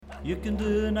You can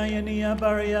do Nayania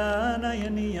Baria,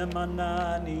 Nayania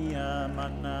Manania,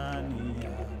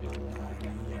 Manania.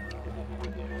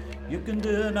 You can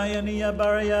do Nayania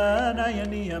Baria,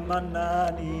 Nayania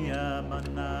Manania,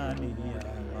 Manania.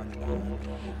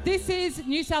 This is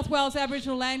New South Wales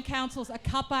Aboriginal Land Council's A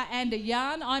Cuppa and a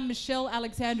Yarn. I'm Michelle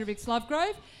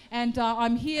Alexandrovic-Slovegrove, and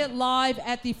I'm here live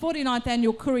at the 49th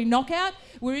Annual Koori Knockout.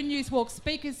 We're in Newswalk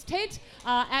Speaker's Tent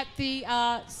at the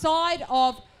side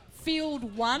of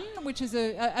Field 1, which is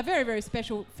a very, very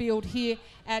special field here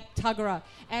at Tuggerah.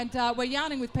 And we're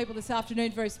yarning with people this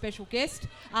afternoon, very special guest,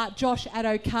 Josh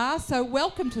Addo-Carr. So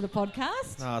welcome to the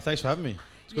podcast. Thanks for having me.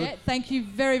 It's good. Yeah, thank you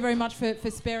very, very much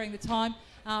for sparing the time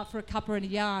for a cuppa and a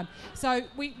yarn. So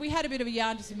we had a bit of a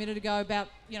yarn just a minute ago about,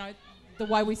 you know, the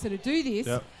way we sort of do this.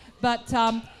 Yep. But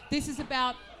this is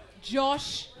about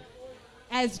Josh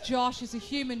as a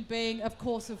human being, of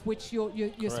course, of which your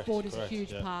sport is a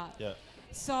huge part. Yeah.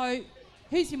 So,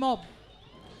 who's your mob?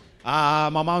 My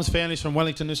mum's family's from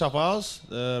Wellington, New South Wales,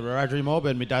 the Wiradjuri mob,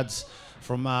 and my dad's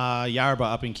from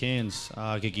Yarrabah up in Cairns,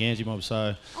 Giganti mob.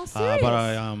 So, Oh, serious? but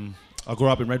I grew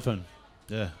up in Redfern.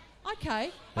 Yeah.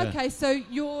 Okay. Yeah. Okay. So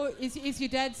is your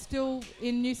dad still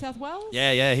in New South Wales?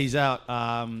 Yeah. He's out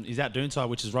Doonside,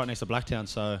 which is right next to Blacktown.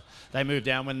 So they moved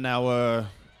down when they were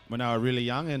really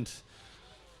young, and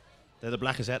they're the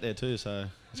blackest out there too. So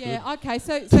it's good. Okay.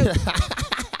 So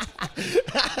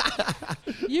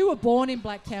you were born in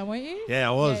Blacktown, weren't you? Yeah,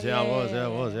 I was. I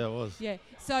was. Yeah.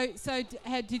 So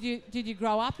did you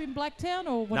grow up in Blacktown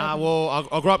or what? Nah, well,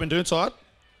 I grew up in Doonside.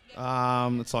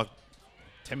 It's like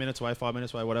 10 minutes away, 5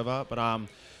 minutes away, whatever. But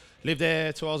lived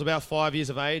there till I was about 5 years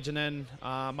of age, and then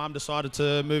mum decided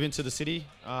to move into the city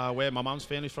where my mum's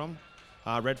family's from,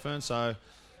 Redfern. So,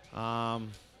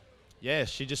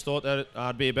 she just thought that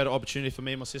it'd be a better opportunity for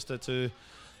me and my sister to,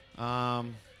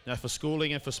 for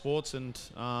schooling and for sports, and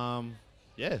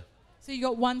So you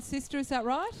got one sister, is that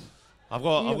right? I've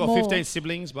got 15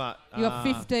 siblings, but you got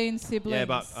 15 siblings. Yeah,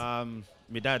 but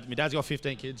my dad's got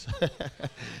 15 kids.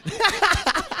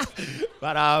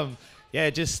 But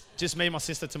just me and my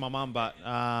sister to my mum. But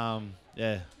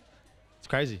it's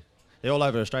crazy. They're all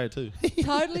over Australia too.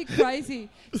 Totally crazy.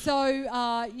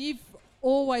 So you've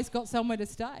always got somewhere to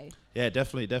stay. Yeah,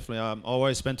 definitely. I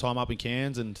always spend time up in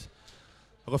Cairns, and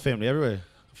I've got family everywhere.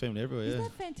 Isn't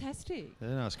that fantastic? Yeah,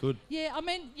 no, it's good. Yeah, I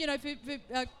mean, you know, for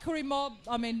Koori mob,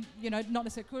 I mean, you know, not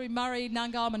necessarily Koori, Murray,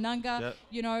 Nunga, Manunga, Yep.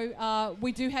 you know,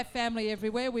 we do have family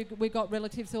everywhere. We've got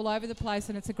relatives all over the place,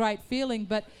 and it's a great feeling.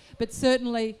 But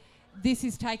certainly, this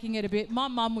is taking it a bit. My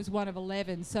mum was one of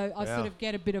 11, so I sort of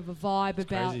get a bit of a vibe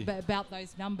about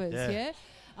those numbers. Yeah.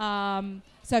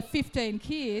 So 15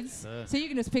 kids. Yeah. So you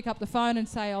can just pick up the phone and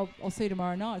say, "I'll see you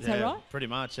tomorrow night." Is that right? Pretty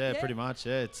much. Yeah, pretty much.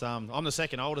 Yeah, it's I'm the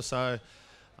second oldest, so.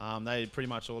 They pretty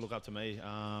much all look up to me.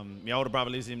 My older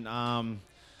brother lives in, I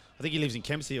think he lives in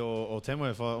Kempsey or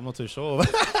Tamworth. I'm not too sure.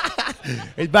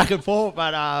 He's back and forth,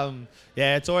 but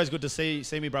it's always good to see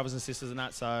me brothers and sisters and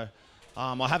that. So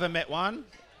I haven't met one.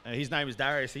 His name is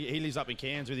Darius. He lives up in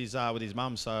Cairns with his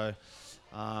mum. So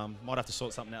might have to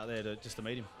sort something out there just to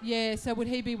meet him. Yeah. So would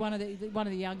he be one of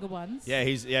the younger ones? Yeah,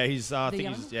 he's I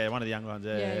think he's one of the younger ones.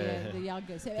 Yeah, the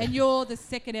youngest. And you're the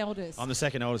second eldest. I'm the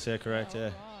second oldest. Yeah, correct.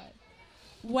 Right.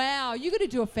 Wow, you're going to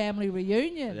do a family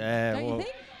reunion, don't you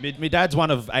think? My dad's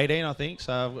one of 18, I think,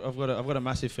 so I've got a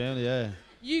massive family, yeah.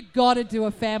 You got to do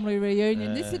a family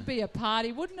reunion. This would be a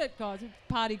party, wouldn't it, guys? A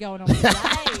party going on for days.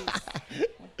 Oh,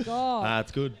 God.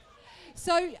 It's good.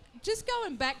 So just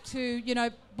going back to, you know,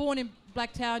 born in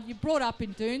Blacktown, you brought up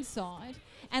in Doonside,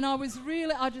 and I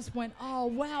just went, oh,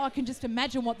 wow, I can just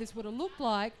imagine what this would have looked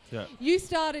like. Yeah. You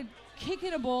started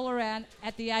kicking a ball around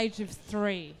at the age of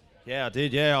 3. Yeah, I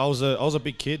did. Yeah, I was a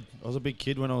big kid. I was a big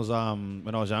kid when I was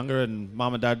younger, and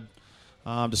mum and dad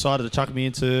decided to chuck me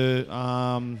into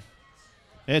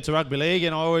rugby league,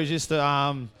 and I always used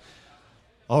to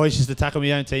tackle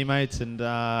my own teammates and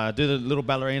do the little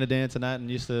ballerina dance and that,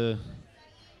 and used to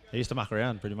muck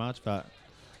around pretty much. But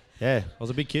yeah, I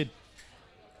was a big kid.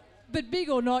 But big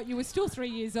or not, you were still 3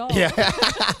 years old. Yeah,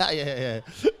 yeah.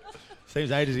 Seems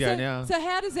ages ago now. So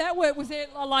how does that work? Was there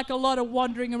like a lot of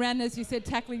wandering around, as you said,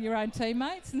 tackling your own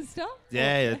teammates and stuff?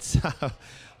 Yeah, it's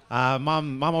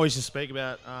Mum always used to speak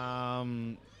about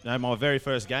my very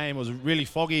first game was really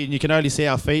foggy and you can only see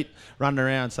our feet running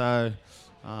around. So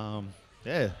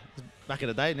back in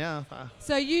the day now.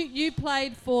 So you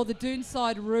played for the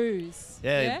Doonside Roos.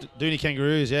 Yeah? Dooney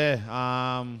Kangaroos. Yeah,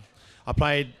 I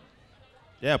played.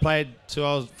 Yeah, I played till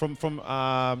I was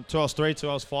till I was 3 till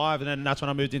I was 5, and then that's when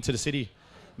I moved into the city,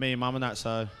 me and mum and that.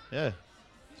 So yeah,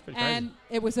 it's pretty crazy. And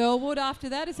it was Earlwood after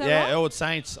that, is that right? Yeah, Earlwood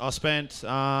Saints. I spent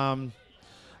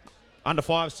under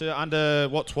 5s to under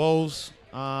 12s.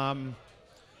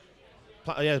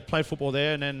 Played football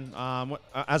there, and then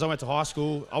as I went to high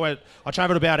school, I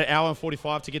travelled about an hour and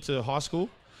 45 to get to high school,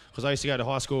 because I used to go to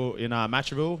high school in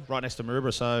Matraville, right next to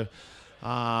Maroubra.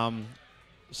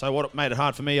 So what made it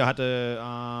hard for me, I had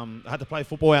to play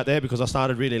football out there because I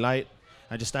started really late.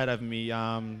 I just stayed over me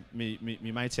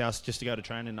mate's house just to go to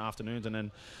train in the afternoons, and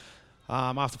then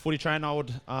after footy train I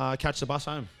would catch the bus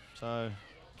home. So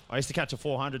I used to catch a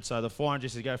 400, so the 400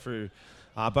 used to go through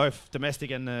both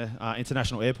domestic and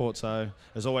international airport, so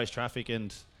there's always traffic,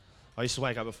 and I used to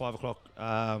wake up at 5 o'clock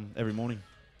every morning.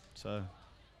 So.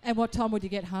 And what time would you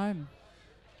get home?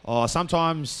 Oh,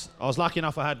 sometimes I was lucky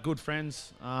enough I had good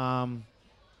friends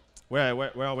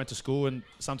where I went to school, and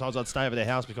sometimes I'd stay over their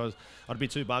house because I'd be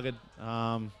too buggered.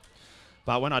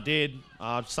 But when I did,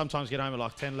 I'd sometimes get home at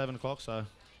like 10, 11 o'clock. So.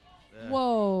 Yeah.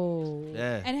 Whoa.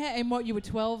 Yeah. And what, you were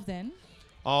 12 then?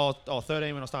 Oh,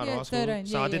 13 when I started high school. 13,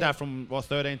 so I did that from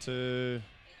 13 to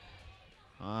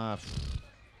I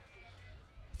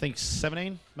think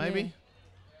 17 maybe.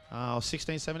 Or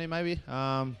 16, 17 maybe.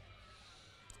 And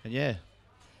yeah,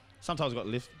 sometimes I got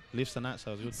lifts and that,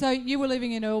 so it was good. So you were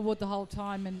living in Earlwood the whole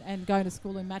time and going to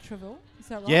school in Matraville, is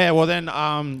that right? Yeah, well then,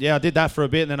 I did that for a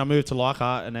bit, and then I moved to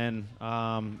Leichhardt, and then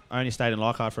I only stayed in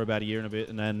Leichhardt for about a year and a bit,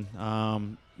 and then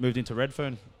moved into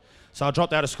Redfern. So I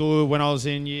dropped out of school when I was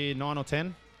in year 9 or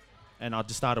 10, and I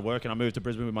just started working. I moved to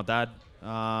Brisbane with my dad,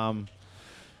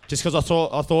 just because I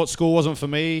thought school wasn't for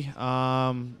me.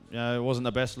 It wasn't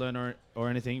the best learner or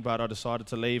anything, but I decided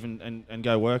to leave and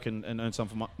go work and earn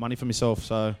some money for myself.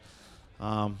 So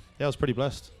I was pretty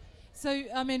blessed. So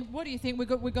I mean, what do you think?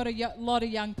 We've got a lot of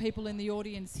young people in the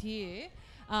audience here,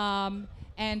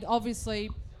 and obviously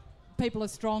people are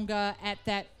stronger at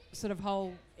that sort of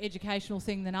whole educational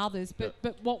thing than others, but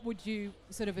what would you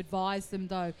sort of advise them,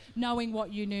 though, knowing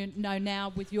what you know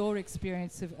now with your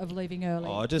experience of leaving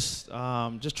early? Just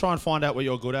try and find out what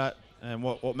you're good at and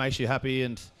what makes you happy,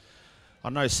 and I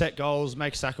don't know, set goals,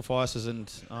 make sacrifices, and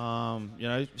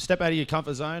step out of your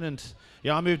comfort zone. And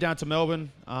I moved down to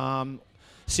Melbourne.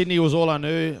 Sydney was all I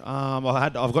knew.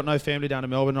 I've got no family down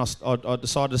in Melbourne. I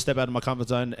decided to step out of my comfort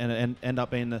zone and end up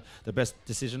being the best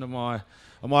decision of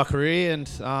my career, and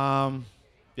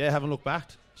haven't looked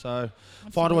back. So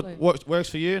find what works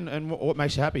for you and what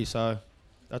makes you happy. So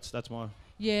that's my.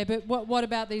 Yeah, but what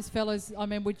about these fellas? I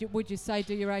mean, would you say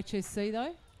do your HSC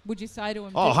though? Would you say to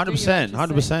them? Oh, 100%,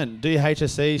 100%. Do your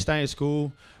HSC, stay in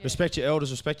school, respect your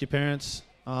elders, respect your parents,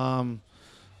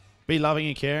 be loving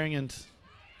and caring, and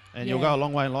you'll go a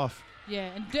long way in life.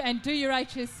 Yeah, and do your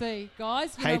HSC,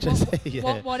 guys.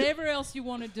 HSC, whatever else you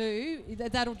want to do,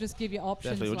 that'll just give you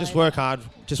options. Definitely, later.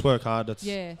 Just work hard. That's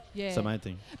the main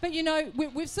thing. But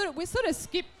we've sort of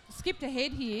skipped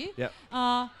ahead here. Yeah.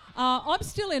 I'm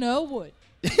still in Earlwood.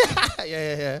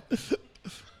 Yeah.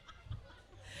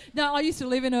 No, I used to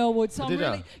live in Earlwood, so I'm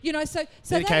really, so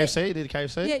did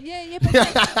KFC? Yeah.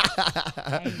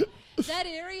 But that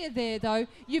area there, though,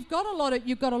 you've got a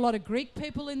lot of Greek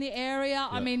people in the area.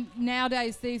 Yep. I mean,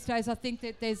 these days, I think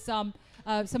that there's some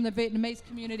of the Vietnamese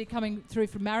community coming through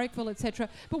from Marrickville, etc.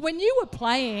 But when you were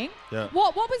playing,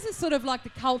 what was the sort of like the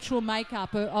cultural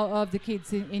makeup of the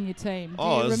kids in your team? Do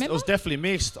you remember? It was definitely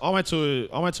mixed. I went to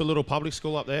a little public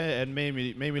school up there, and me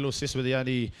and my little sister were the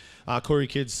only Koori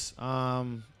kids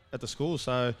at the school.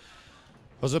 So it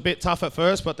was a bit tough at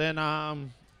first, but then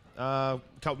a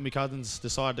couple of my cousins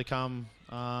decided to come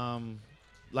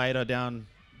later down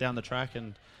the track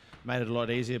and made it a lot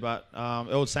easier. But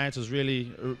Old Saints was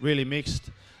really mixed.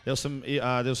 There was some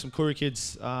Koori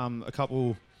kids a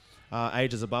couple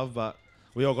ages above, but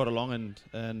we all got along,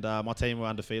 and my team were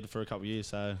undefeated for a couple of years,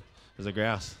 so it was a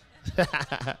grouse.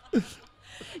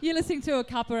 You're listening to A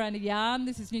Cuppa and a Yarn.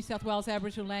 This is New South Wales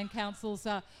Aboriginal Land Council's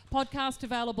podcast,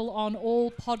 available on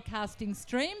all podcasting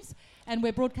streams. And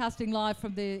we're broadcasting live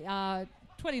from the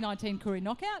 2019 Koori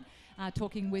Knockout,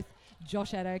 talking with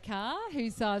Josh Addo-Carr,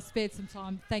 who's spared some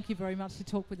time. Thank you very much to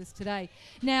talk with us today.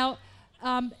 Now,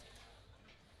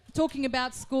 talking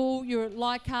about school, you're at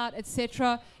Leichhardt,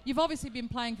 etc. You've obviously been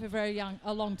playing for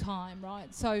a long time,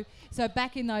 right? So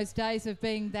back in those days of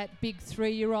being that big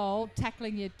 3-year-old,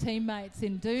 tackling your teammates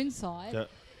in Doonside,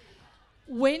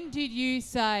 when did you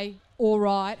say, all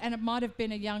right, and it might have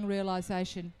been a young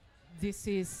realisation, this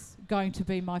is going to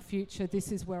be my future,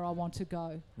 this is where I want to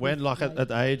go? When, like at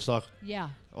the age, like... Yeah.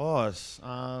 Oh,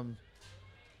 I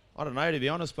don't know, to be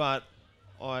honest, but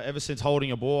ever since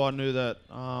holding a ball, I knew that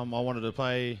I wanted to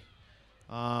play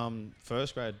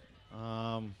first grade.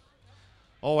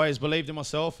 Always believed in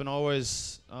myself, and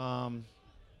always, I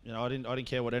didn't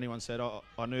care what anyone said.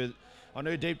 I knew I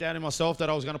knew deep down in myself that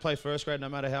I was going to play first grade, no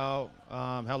matter how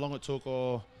long it took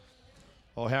or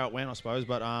how it went, I suppose.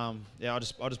 But yeah, I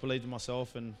just believed in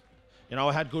myself, and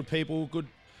I had good people,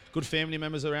 good family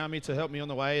members around me to help me on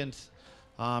the way, and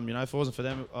if it wasn't for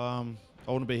them, I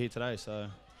wouldn't be here today. So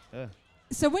yeah.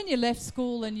 So when you left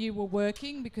school and you were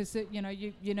working, because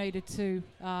you needed to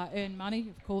earn money,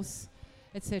 of course,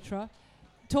 etc.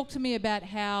 Talk to me about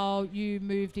how you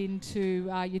moved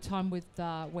into your time with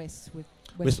West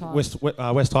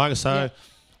Tigers. So yeah.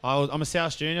 I'm a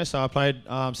South junior, so I played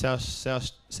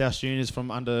South juniors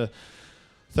from under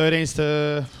 13s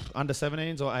to under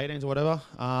 17s or 18s or whatever.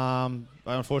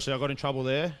 But unfortunately, I got in trouble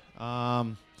there.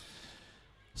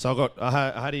 So I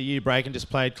had a year break and just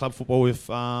played club football with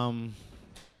all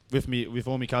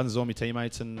my cousins, all my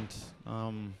teammates, and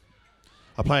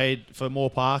I played for Moore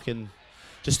Park and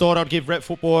just thought I'd give rep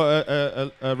football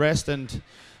a rest and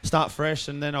start fresh.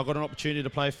 And then I got an opportunity to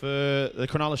play for the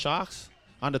Cronulla Sharks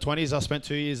under 20s. I spent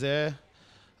 2 years there,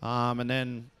 and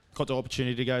then got the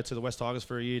opportunity to go to the West Tigers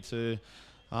for a year. It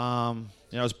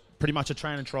was pretty much a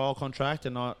train and trial contract,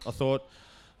 and I thought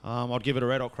I'd give it a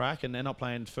red hot crack, and ended up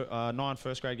playing 9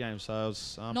 first grade games. So I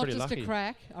was pretty lucky. Not just a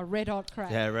crack, a red hot crack.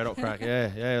 Yeah, red hot crack.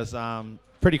 Yeah. It was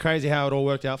pretty crazy how it all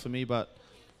worked out for me, but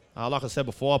like I said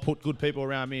before, I put good people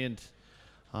around me, and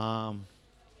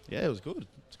it was good.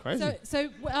 It's crazy. So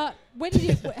when did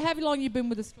you? How long you been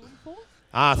with the Storm for?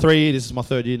 3 years. This is my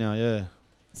 3rd year now. Yeah.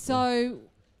 So,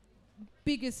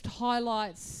 biggest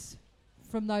highlights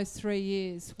from those 3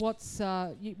 years. What's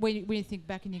when you think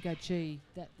back and you go, gee,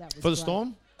 that was for the great.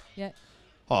 Storm? Yeah.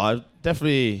 Oh,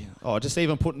 definitely. Oh, just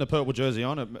even putting the purple jersey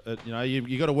on.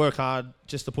 You got to work hard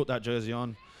just to put that jersey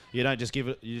on. You don't just give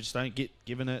it. You just don't get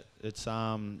given it. It's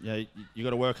you got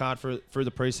to work hard through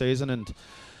the preseason and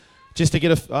just to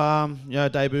get a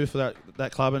debut for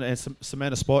that club and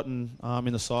cement a spot in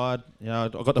the side. I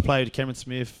got to play with Cameron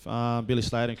Smith, Billy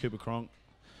Slater, and Cooper Cronk,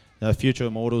 future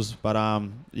immortals. But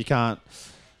you can't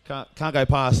go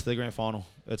past the grand final.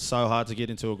 It's so hard to get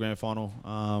into a grand final.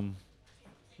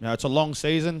 It's a long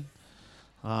season,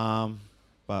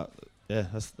 but yeah,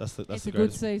 that's the it's a greatest.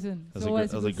 good season. It's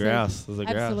always a good grouse. season.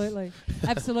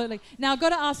 Absolutely. Now I've got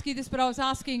to ask you this, but I was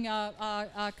asking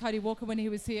Cody Walker when he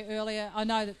was here earlier. I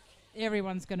know that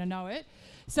everyone's going to know it.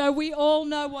 So we all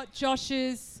know what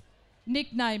Josh's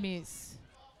nickname is.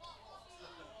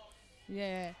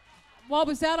 Yeah. What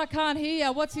was that? I can't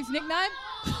hear. What's his nickname?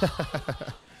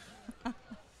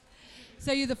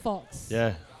 So you're the Fox.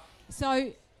 Yeah.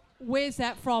 So where's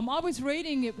that from? I was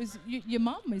reading it was your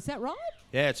mum. Is that right?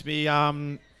 Yeah, it's me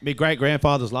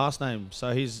great-grandfather's last name.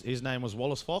 So his name was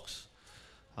Wallace Fox.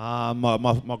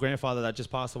 My grandfather that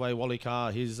just passed away, Wally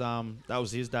Carr, that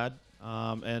was his dad.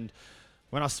 And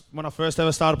when I first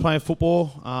ever started playing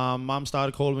football, Mum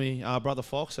started calling me Brother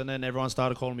Fox, and then everyone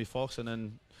started calling me Fox, and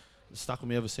then it's stuck with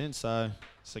me ever since. So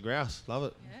it's a grouse, love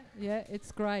it. Yeah,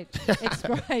 it's great. It's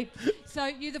great. So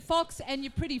you're the Fox, and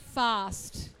you're pretty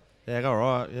fast. Yeah, I go all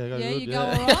right. Yeah, good. You go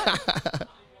all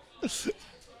right.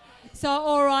 So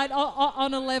all right,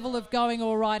 on a level of going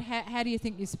all right, how do you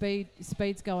think your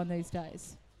speed's going these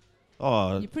days?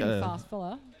 Oh, you're pretty fast,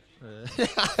 fella.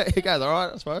 It goes all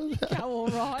right, I suppose. Go all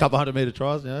right. Couple 100-metre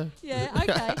tries, Yeah,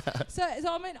 okay. So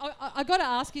I mean, I got to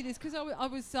ask you this because I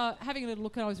was having a little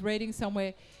look and I was reading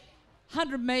somewhere,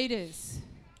 100 metres.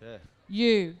 Yeah.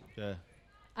 You. Yeah.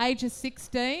 Age of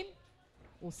 16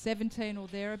 or 17 or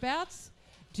thereabouts.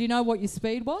 Do you know what your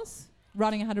speed was?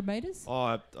 Running 100 metres?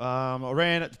 Oh, I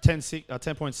ran at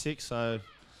 10.6, so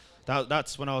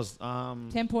that's when I was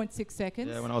 10.6 seconds.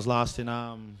 Yeah, when I was last in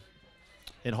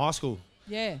high school.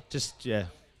 Yeah.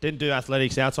 Didn't do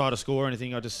athletics outside of school or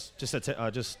anything. I just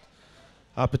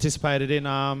participated in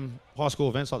high school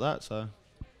events like that. So,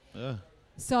 yeah.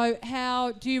 So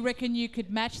how do you reckon you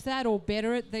could match that or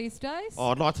better it these days? Oh,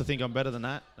 I'd like to think I'm better than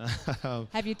that.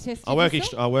 Have you tested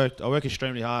I work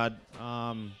extremely hard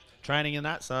training in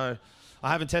that, so I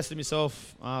haven't tested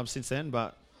myself since then,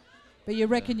 but you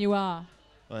reckon you are?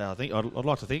 Well, I think I'd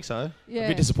like to think so. Yeah. I'd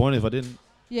be disappointed if I didn't.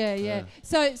 Yeah.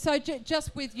 So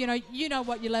just with you know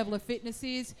what your level of fitness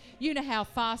is, you know how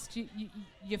fast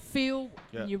you feel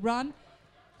when you run.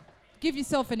 Give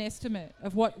yourself an estimate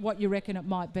of what you reckon it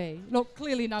might be. Look,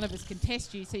 clearly none of us can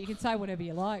test you, so you can say whatever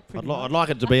you like. I'd like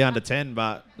it to be under 10,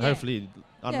 but hopefully,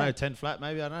 I don't know, 10 flat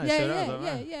maybe, I don't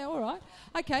know. Yeah, all right.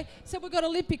 Okay, so we've got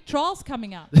Olympic trials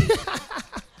coming up.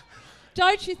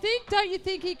 Don't you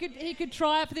think he could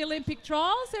try out for the Olympic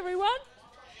trials, everyone?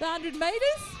 The 100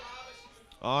 metres?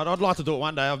 I'd like to do it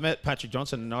one day. I've met Patrick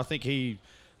Johnson, and I think he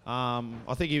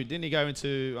didn't he go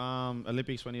into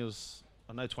Olympics when he was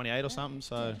don't know, 28 or something.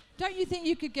 So Don't you think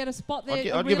you could get a spot there?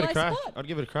 I'd give it a relay crack. spot? I'd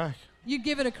give it a crack. You'd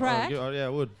give it a crack? Yeah, I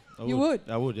would. You would?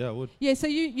 I would, yeah, I would. Yeah, so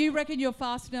you reckon you're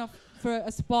fast enough for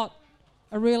a spot,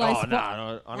 a relay spot? No,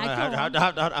 I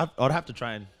don't know. I'd have to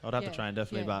train. I'd have to train,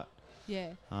 definitely, but...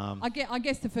 Yeah. I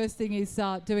guess the first thing is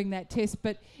doing that test,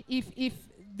 but if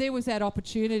there was that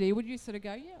opportunity, would you sort of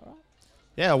go, yeah, all right?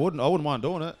 Yeah, I wouldn't mind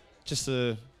doing it, just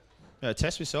to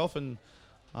test myself and,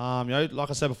 like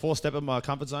I said before, step in my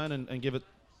comfort zone and give it,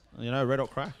 red hot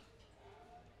crack.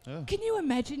 Yeah. Can you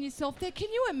imagine yourself there?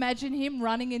 Can you imagine him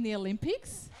running in the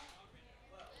Olympics?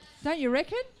 Don't you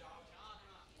reckon?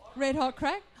 Red hot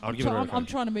crack? I'll give it a red I'm crack.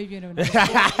 trying to move you into another.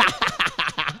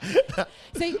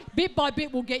 See, bit by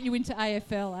bit, we'll get you into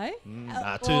AFL, eh?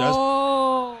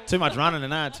 Too much running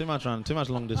and that. Too much running. Too much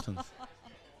long distance.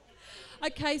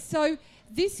 Okay, so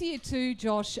this year too,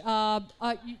 Josh,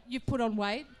 you've put on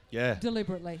weight. Yeah.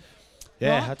 Deliberately.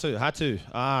 Yeah, right? had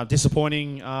to.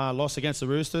 Disappointing loss against the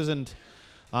Roosters, and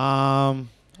me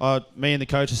and the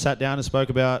coach sat down and spoke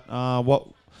about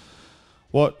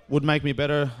what would make me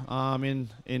better in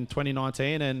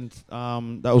 2019, and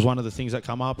that was one of the things that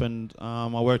come up, and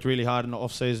I worked really hard in the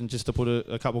off season just to put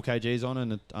a couple kgs on,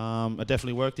 and it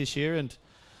definitely worked this year, and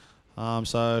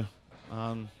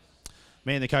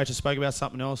me and the coaches spoke about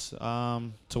something else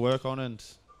to work on, and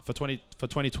for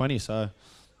 2020, so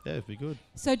yeah, it'd be good.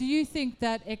 So do you think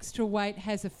that extra weight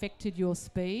has affected your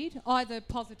speed, either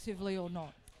positively or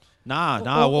not? Or not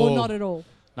at all?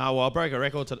 No, well, I broke a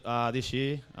record this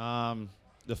year.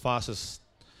 The fastest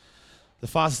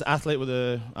athlete with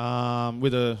a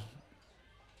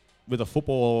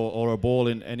football or a ball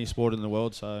in any sport in the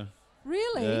world. So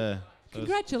really, yeah,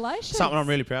 congratulations! Something I'm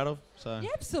really proud of. So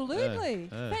yeah, absolutely,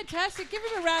 yeah. Fantastic. Give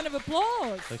him a round of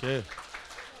applause. Thank you.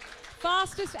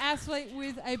 Fastest athlete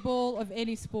with a ball of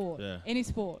any sport. Yeah. Any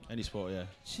sport. Any sport, yeah.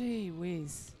 Gee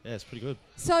whiz. Yeah, it's pretty good.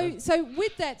 So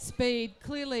with that speed,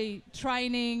 clearly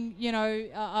training,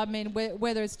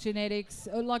 whether it's genetics,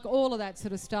 like all of that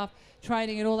sort of stuff,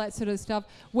 training and all that sort of stuff.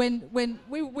 When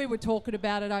we were talking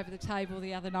about it over the table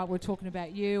the other night, we were talking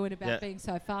about you and about being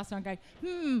so fast, and I'm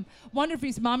going, wonder if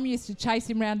his mum used to chase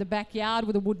him around the backyard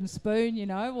with a wooden spoon,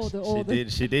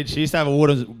 She did. She used to have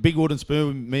a big wooden spoon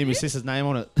with me and my sister's name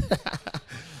on it.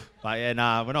 But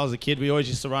yeah, when I was a kid, we always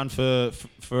used to run for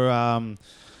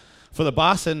the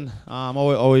bus, and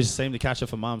always seemed to catch her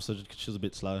for mum, so she was a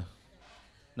bit slow.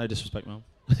 No disrespect, mum.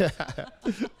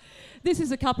 This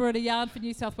is a cuppa and a yarn for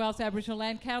New South Wales Aboriginal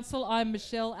Land Council. I'm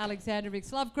Michelle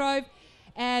Alexandrovich-Lovegrove,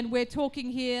 and we're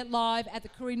talking here live at the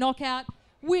Koori Knockout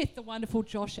with the wonderful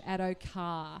Josh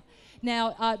Addo-Carr.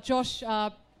 Now, Josh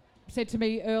said to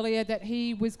me earlier that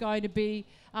he was going to be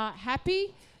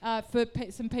happy for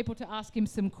some people to ask him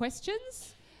some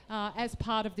questions as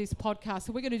part of this podcast.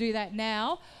 So we're going to do that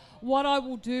now. What I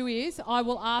will do is I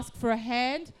will ask for a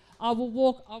hand. I will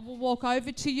walk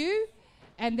over to you,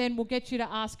 and then we'll get you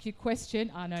to ask your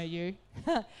question. I know you.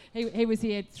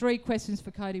 He had 3 questions for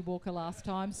Cody Walker last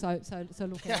time, so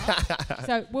look out.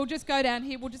 So we'll just go down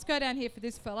here. We'll just go down here for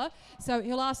this fella. So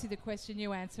he'll ask you the question,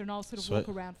 you answer, and I'll sort of walk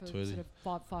around for sort of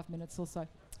 5 minutes or so.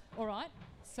 All right.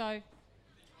 So.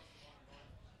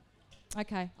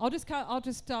 Okay, I'll just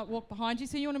walk behind you.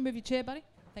 So you want to move your chair, buddy?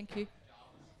 Thank you.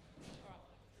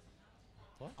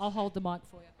 What? I'll hold the mic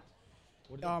for you.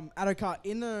 Addo-Carr,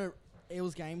 in the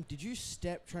Eels game, did you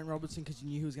step Trent Robinson because you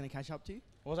knew he was going to catch up to you?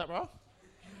 What was that, bro?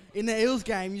 In the Eels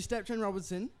game, you stepped Trent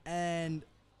Robinson, and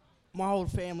my whole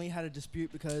family had a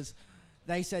dispute because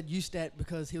they said you stepped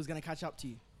because he was going to catch up to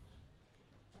you.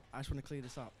 I just want to clear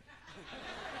this up.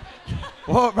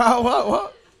 What, bro?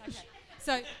 What? Okay.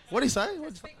 So. What did he say?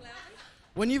 Speak loudly.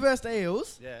 When you versed the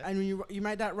Eels, yeah. and when you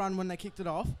made that run when they kicked it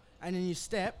off, and then you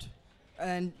stepped,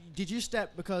 and did you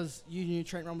step because you knew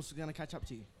Trent Robinson was going to catch up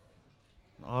to you?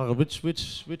 Oh, which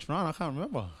run? I can't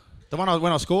remember. The one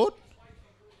when I scored?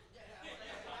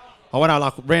 When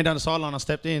I ran down the sideline, I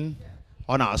stepped in.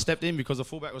 Oh no, I stepped in because the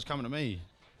fullback was coming to me,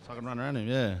 so I could run around him.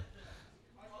 Yeah.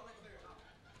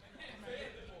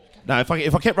 No, if I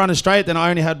kept running straight, then I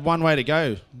only had one way to go.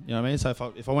 You know what I mean? So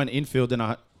if I went infield, then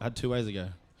I had 2 ways to go.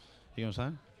 You know what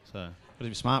I'm saying? So, gotta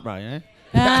be smart, bro, you know?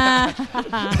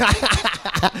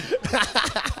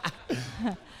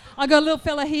 I got a little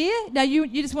fella here. Now, you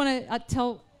just want to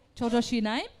tell Josh your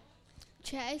name?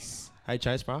 Chase, Hey,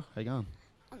 Chase, bro. How you going?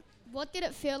 what did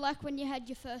it feel like when you had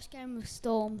your first game with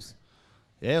Storms?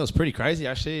 Yeah, it was pretty crazy,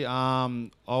 actually. I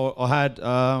had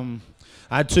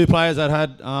 2 players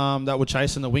that were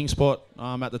chasing the wing spot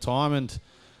at the time, and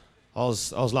I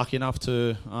was lucky enough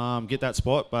to get that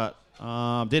spot, but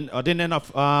I didn't end up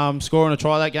scoring a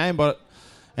try that game, but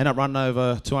ended up running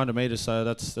over 200 metres, so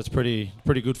that's pretty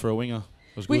good for a winger.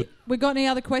 was good. We got any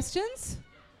other questions?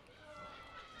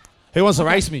 Who wants to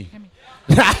race me?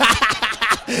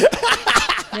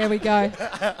 There we go.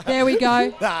 There we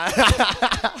go.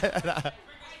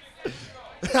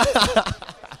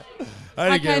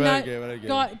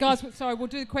 Guys, sorry, we'll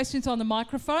do the questions on the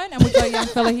microphone and we've got a young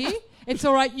fella here. It's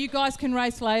all right, you guys can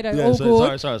race later. Yeah, all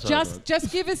good. Sorry.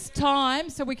 Just give us time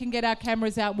so we can get our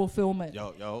cameras out, we'll film it.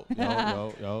 Yo.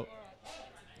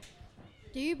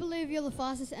 Do you believe you're the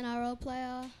fastest NRL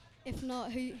player? If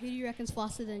not, who do you reckon's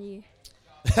faster than you?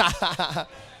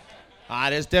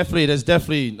 There's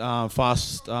definitely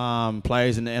fast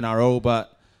players in the NRL,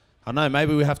 but I don't know,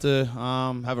 maybe we have to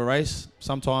have a race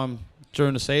sometime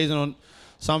during the season or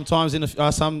sometime in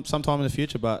the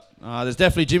future. But there's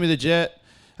definitely Jimmy the Jet,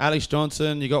 Alex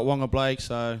Johnson, you got Wonga Blake,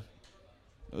 so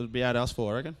it would be out of us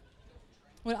four, I reckon.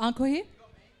 What, Uncle here?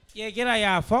 Yeah,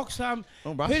 g'day, Fox. Who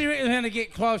do you reckon is going to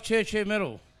get Clive Churchill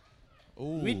medal?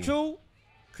 Ooh. Mitchell,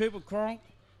 Cooper Cronk,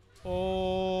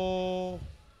 or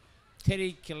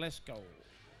Teddy Kalesko?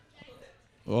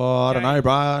 Oh, I don't know,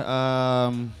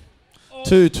 bro.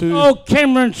 Two. Oh,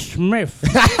 Cameron Smith.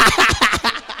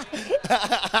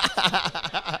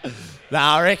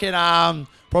 I reckon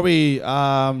probably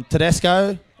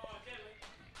Tedesco.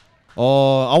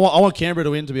 Or I want Canberra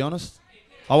to win, to be honest.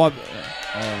 I want.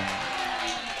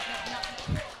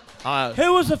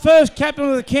 Who was the first captain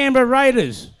of the Canberra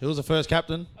Raiders? Who was the first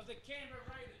captain? Of the Canberra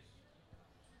Raiders.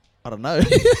 I don't know.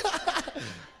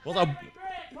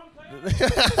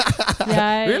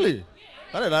 Yeah. Really?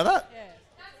 I didn't know that.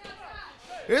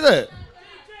 Yeah. Is it?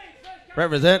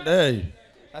 Represent, hey.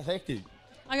 That's hectic.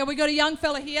 Okay, we got a young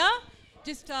fella here.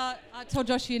 Just tell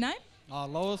Josh your name.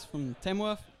 Lois from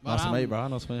Tamworth. Nice to meet you, bro.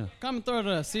 Nice to meet you. Coming through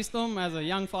the system as a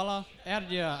young fella, how did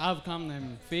you overcome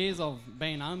them fears of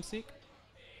being homesick?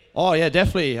 Oh yeah,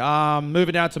 definitely.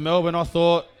 Moving down to Melbourne, I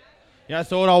thought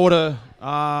I would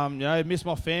have, missed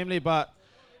my family, but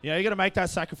you got to make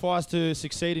that sacrifice to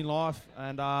succeed in life,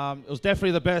 and it was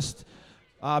definitely the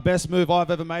best move I've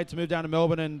ever made to move down to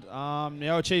Melbourne and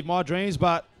achieve my dreams.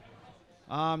 But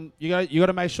you got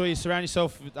to make sure you surround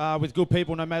yourself with good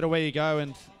people no matter where you go,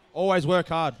 and always work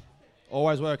hard,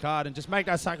 and just make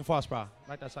that sacrifice, bro.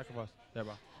 Make that sacrifice, yeah,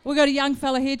 bro. We got a young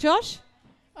fella here, Josh.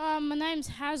 My name's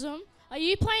Hazem. Are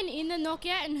you playing in the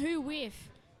knockout and who with?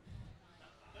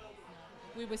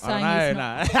 We were saying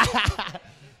No.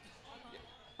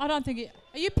 I don't think it.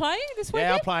 Are you playing this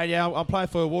weekend? Yeah, I'm playing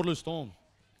for Waterloo Storm.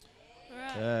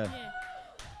 Right. Yeah.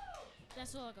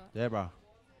 That's all I got. Yeah, bro.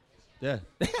 Yeah.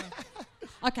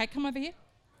 Okay, come over here.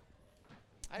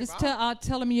 Just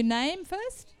tell them your name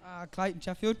first. Clayton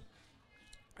Sheffield.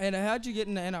 And how'd you get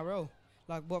in the NRL?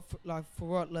 For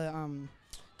what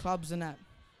clubs and that?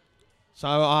 So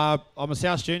I'm a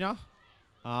South junior.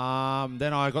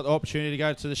 Then I got the opportunity to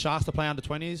go to the Sharks to play under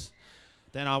 20s.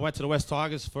 Then I went to the West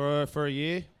Tigers for a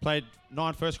year. Played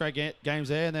 9 first grade games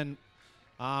there, and then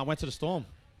went to the Storm.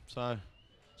 So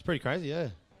it's pretty crazy, yeah.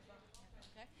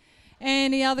 Okay.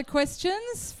 Any other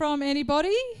questions from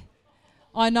anybody?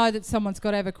 I know that someone's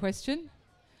got to have a question.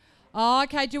 Oh,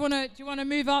 okay. Do you want to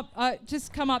move up?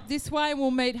 Just come up this way, and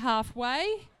we'll meet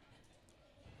halfway.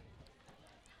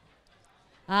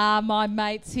 My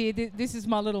mate's here. This is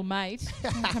my little mate.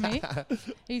 Come here.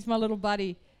 He's my little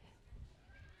buddy.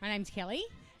 My name's Kelly,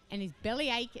 and his belly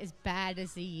ache as bad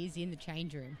as he is in the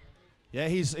change room. Yeah,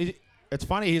 it's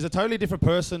funny. He's a totally different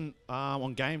person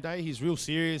on game day. He's real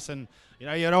serious, and you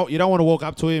don't want to walk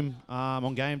up to him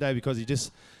on game day because he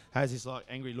just has this like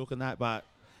angry look and that. But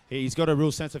he's got a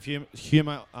real sense of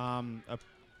humor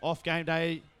off game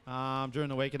day during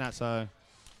the week and that. So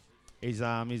he's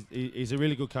a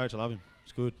really good coach. I love him.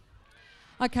 It's good.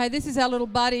 Okay, this is our little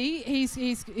buddy.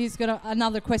 He's got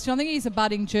another question. I think he's a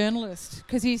budding journalist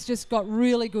because he's just got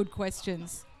really good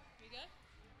questions.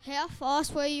 How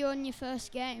fast were you on your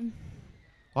first game?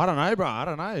 I don't know, bro. I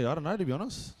don't know, to be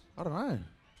honest. I don't know.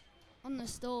 On the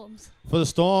Storms. For the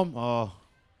Storm, that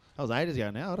was ages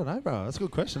ago now. I don't know, bro. That's a good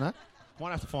question, that.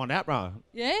 Might have to find out, bro.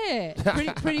 Yeah,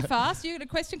 pretty fast. You got a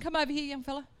question? Come over here, young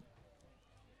fella.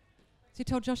 So you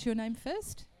tell Josh your name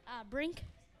first? Brink.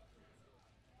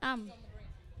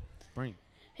 Bring.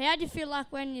 How did you feel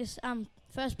like when you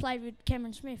first played with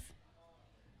Cameron Smith?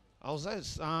 I was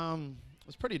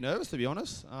pretty nervous, to be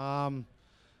honest. I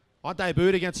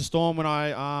debuted against the Storm when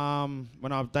I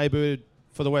debuted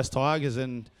for the West Tigers,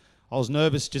 and I was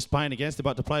nervous just playing against him,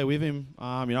 but to play with him,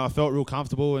 I felt real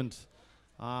comfortable, and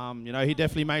he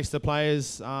definitely makes the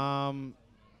players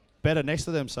better next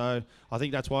to them. So I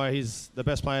think that's why he's the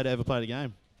best player to ever play the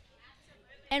game.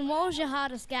 And what was your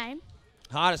hardest game?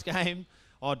 Hardest game?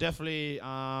 Oh, definitely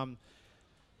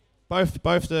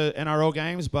both the NRL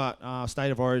games, but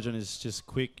State of Origin is just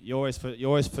quick. You're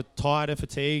always tired and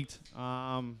fatigued.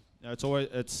 It's always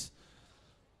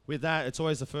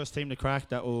the first team to crack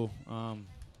that will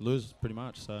lose pretty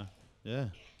much. So yeah.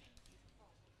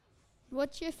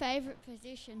 What's your favourite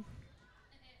position?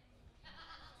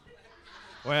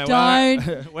 Well,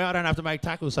 Don't. Well, I don't have to make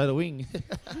tackles, so the wing.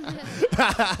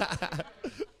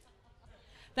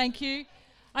 Thank you.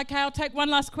 Okay, I'll take one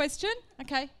last question.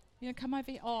 Okay, you come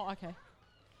over here. Oh, okay.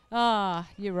 Ah,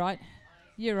 you're right.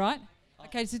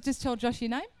 Okay, so just tell Josh your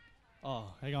name.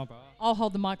 Oh, hang on, bro. I'll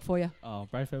hold the mic for you. Oh,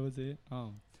 Braith Edwards here.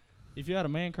 If you had a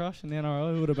man crush in the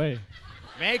NRL, who would it be?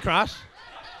 Man crush?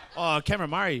 Oh,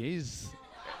 Cameron Murray. He's...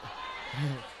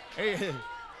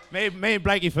 Me and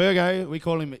Blakey Fergo, we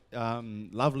call him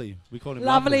Lovely. We call him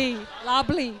Lovely.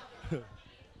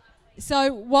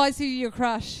 So why is he your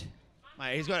crush?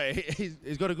 Mate,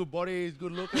 he's got a good body, he's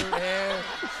good looking, hair.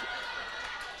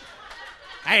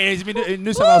 Hey, he's a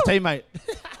New South Wales teammate.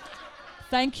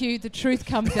 Thank you. The truth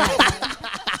comes out.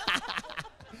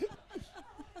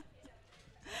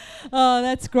 Oh,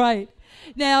 that's great.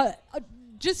 Now,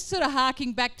 just sort of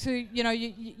harking back to,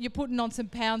 you're putting on some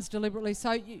pounds deliberately. So,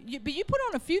 but you put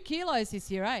on a few kilos this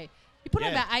year, eh? You put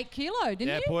on about 8 kilo, didn't you?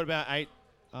 Yeah, put about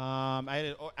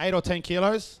 8 or 10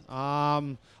 kilos.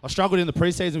 I struggled in the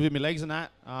preseason with my legs and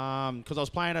that because I was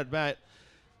playing at about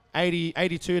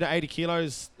 82 to 80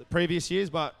 kilos the previous years.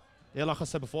 But yeah, like I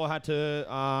said before, I had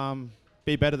to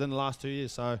be better than the last 2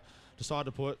 years. So decided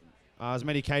to put as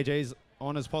many kgs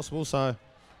on as possible. So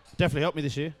definitely helped me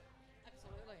this year.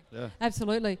 Yeah.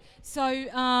 Absolutely. So,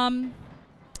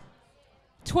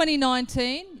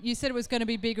 2019, you said it was going to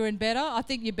be bigger and better. I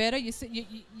think you're better.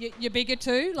 You're bigger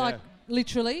too,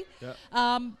 literally. Yeah.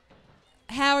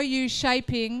 How are you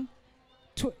shaping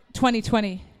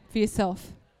 2020 for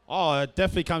yourself? Oh, it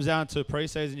definitely comes down to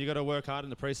pre-season. You got to work hard in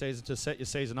the pre-season to set your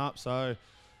season up. So,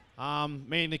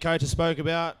 me and the coaches spoke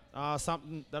about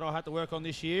something that I had to work on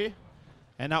this year,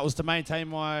 and that was to maintain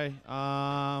my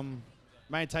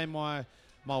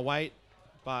weight,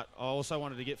 but I also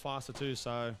wanted to get faster too.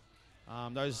 So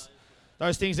those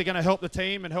things are going to help the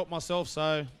team and help myself.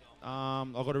 So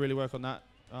I've got to really work on that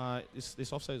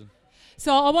this off season.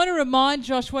 So I want to remind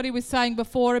Josh what he was saying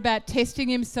before about testing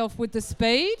himself with the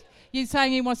speed. You're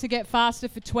saying he wants to get faster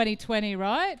for 2020,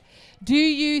 right? Do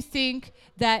you think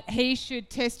that he should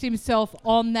test himself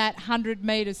on that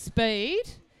 100-metre speed?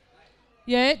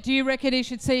 Yeah. Do you reckon he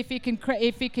should see if he can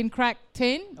crack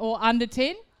 10 or under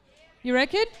 10? You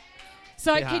reckon?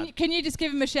 So can you just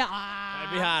give him a shout?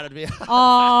 It'd be hard.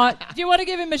 Oh, do you want to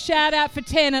give him a shout out for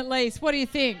 10 at least? What do you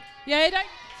think? Yeah,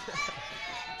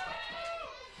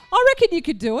 I reckon you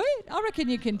could do it. I reckon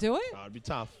you can do it. Oh, it'd be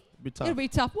tough. It'll be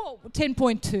tough. Well,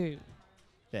 10.2.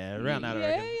 Yeah, around that, I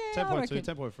reckon.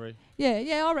 10.2, 10.3.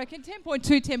 Yeah, I reckon.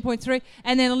 10.2, 10.3,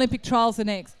 and then Olympic trials are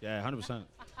next. Yeah, 100%.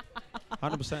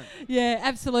 100%. Yeah,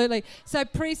 absolutely. So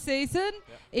pre-season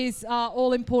is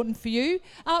all important for you.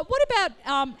 What about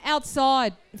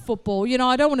outside football?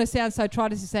 I don't want to sound so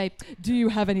trite as to say, do you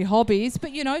have any hobbies?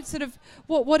 But, sort of,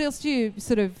 what else do you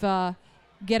sort of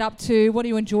get up to? What do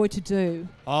you enjoy to do?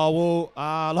 Oh,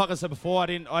 well, like I said before, I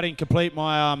didn't complete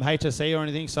my HSC or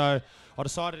anything, so I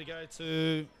decided to go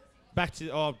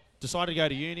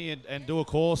to uni and do a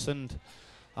course. And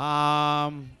so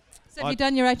have you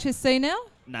done your HSC now?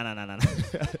 No.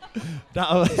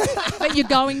 But you're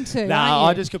going to, No, aren't you?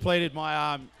 I just completed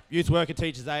my youth worker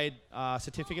teacher's aid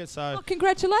certificate. So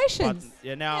congratulations.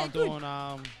 Now I'm doing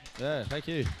thank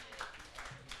you.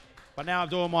 But now I'm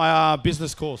doing my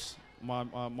business course,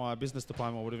 my business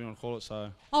diploma, whatever you want to call it.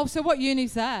 So what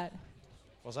uni's that?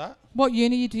 What's that? What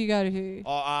uni do you go to?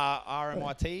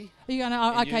 RMIT. Are you going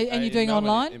to? Okay, and you're doing Melbourne,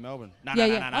 online? in Melbourne. No.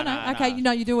 Okay,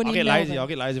 you're doing I'll in get Melbourne. lazy. I'll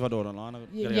get lazy if I do it online.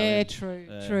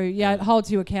 True. Yeah, it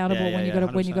holds you accountable when you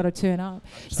got to turn up.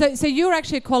 100%. So you're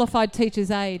actually a qualified teacher's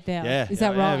aide now. Yeah. Is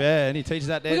that right? Yeah. Any teachers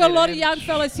out there? We've got a lot of young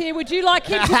fellas here. Would you like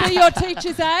him to be your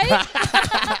teacher's aide?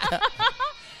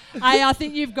 Hey, I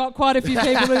think you've got quite a few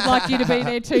people who'd like you to be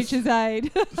their teacher's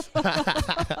aide.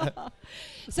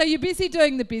 So you're busy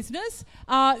doing the business.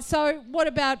 So what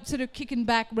about sort of kicking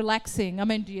back, relaxing? I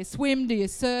mean, do you swim? Do you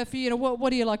surf? What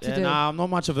do you like to do? No, I'm not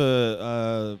much of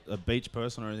a beach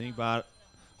person or anything, but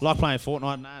I like playing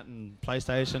Fortnite and that and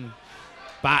PlayStation.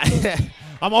 But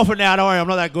I'm off it now. Don't worry, I'm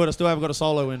not that good. I still haven't got a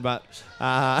solo win, but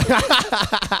I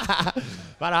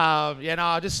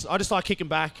just like kicking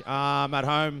back at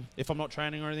home if I'm not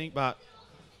training or anything. But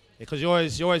because you're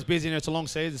always busy and it's a long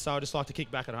season, so I just like to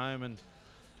kick back at home. And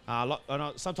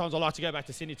sometimes I like to go back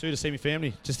to Sydney too to see my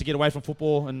family, just to get away from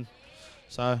football. And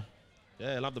so,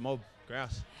 yeah, I love the mob.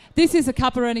 grouse. This is a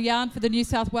cuppa and a yarn for the New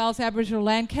South Wales Aboriginal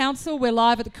Land Council. We're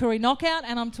live at the Koori Knockout,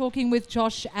 and I'm talking with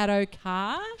Josh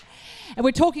Addo-Carr. And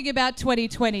we're talking about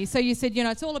 2020. So you said,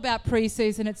 it's all about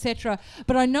pre-season, etc.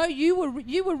 But I know you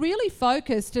were really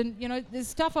focused, and there's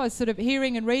stuff I was sort of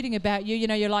hearing and reading about you.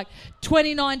 You're like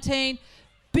 2019,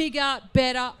 bigger,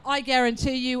 better. I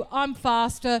guarantee you, I'm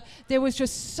faster. There was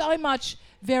just so much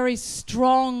very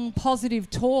strong, positive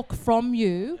talk from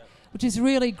you, which is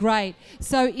really great.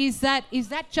 So is that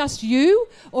just you,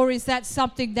 or is that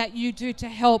something that you do to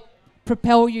help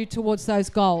propel you towards those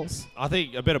goals? I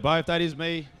think a bit of both. That is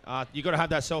me. You got to have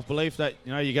that self-belief that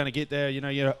you're going to get there. You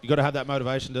got to have that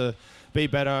motivation to be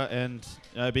better and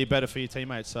be better for your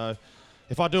teammates. So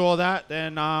if I do all that,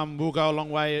 then we'll go a long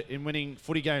way in winning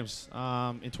footy games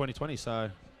in 2020. So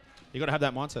you got to have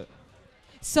that mindset.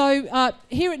 So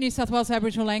here at New South Wales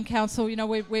Aboriginal Land Council,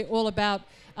 we're all about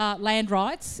land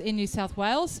rights in New South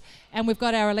Wales, and we've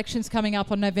got our elections coming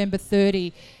up on November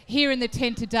 30. Here in the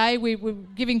tent today, we're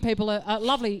giving people a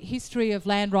lovely history of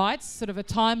land rights, sort of a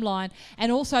timeline,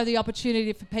 and also the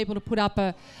opportunity for people to put up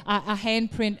a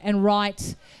handprint and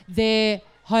write their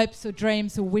hopes or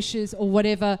dreams or wishes or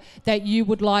whatever that you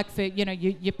would like for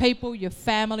your people, your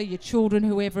family, your children,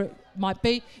 whoever it might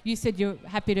be. You said you're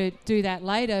happy to do that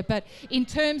later, but in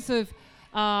terms of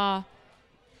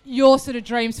your sort of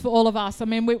dreams for all of us, I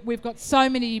mean, we've got so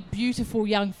many beautiful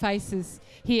young faces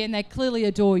here, and they clearly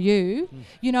adore you.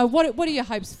 What are your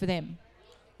hopes for them?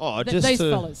 These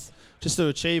fellas. Just to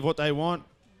achieve what they want.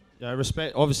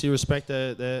 Respect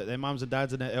their mums and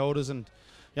dads and their elders, and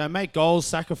make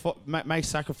goals, make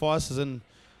sacrifices, and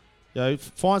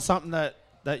find something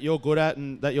that you're good at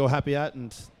and that you're happy at,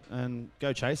 and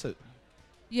go chase it.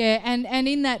 Yeah, and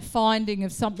in that finding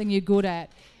of something you're good at,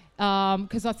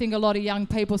 because I think a lot of young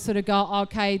people sort of go,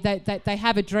 okay, they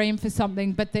have a dream for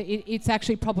something, but it's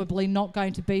actually probably not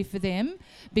going to be for them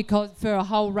because for a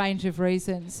whole range of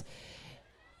reasons.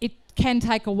 It can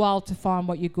take a while to find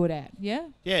what you're good at. Yeah.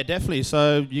 Yeah, definitely.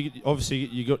 So you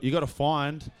got to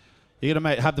find. You got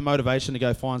to have the motivation to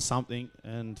go find something,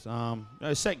 and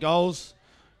set goals.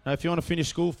 If you want to finish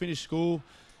school.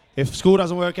 If school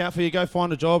doesn't work out for you, go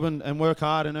find a job and work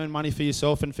hard and earn money for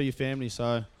yourself and for your family.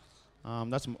 So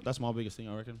that's my biggest thing,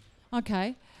 I reckon.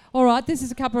 Okay. All right. This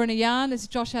is a cuppa and a yarn. This is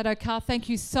Josh Addo-Carr. Thank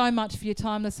you so much for your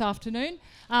time this afternoon.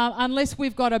 Unless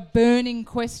we've got a burning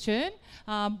question,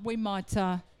 we might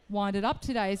wind it up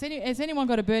today. Has anyone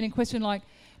got a burning question, like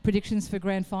predictions for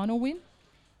grand final win?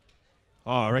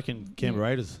 Oh, I reckon Canberra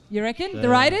Raiders. You reckon? Yeah. The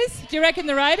Raiders? Do you reckon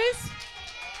the Raiders?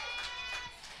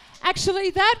 Actually,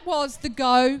 that was the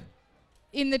go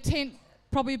in the tent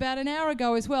probably about an hour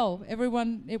ago as well. It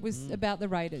was about the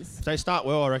Raiders. If they start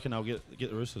well, I reckon I'll get the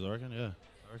Roosters, I reckon, yeah.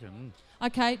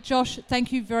 Okay, Josh,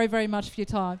 thank you very, very much for your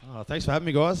time. Oh, thanks for having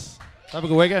me, guys. Have a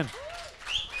good weekend.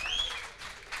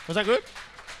 Was that good?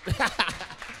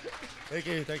 Thank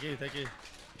you.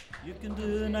 You can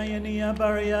do Nayania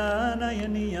Baria,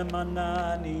 Nayania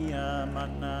Manania,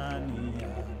 Manania.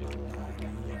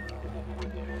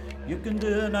 You can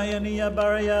do Nayania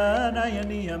Baria,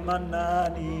 Nayania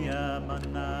Manania,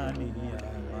 Manania,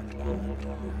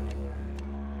 Manania.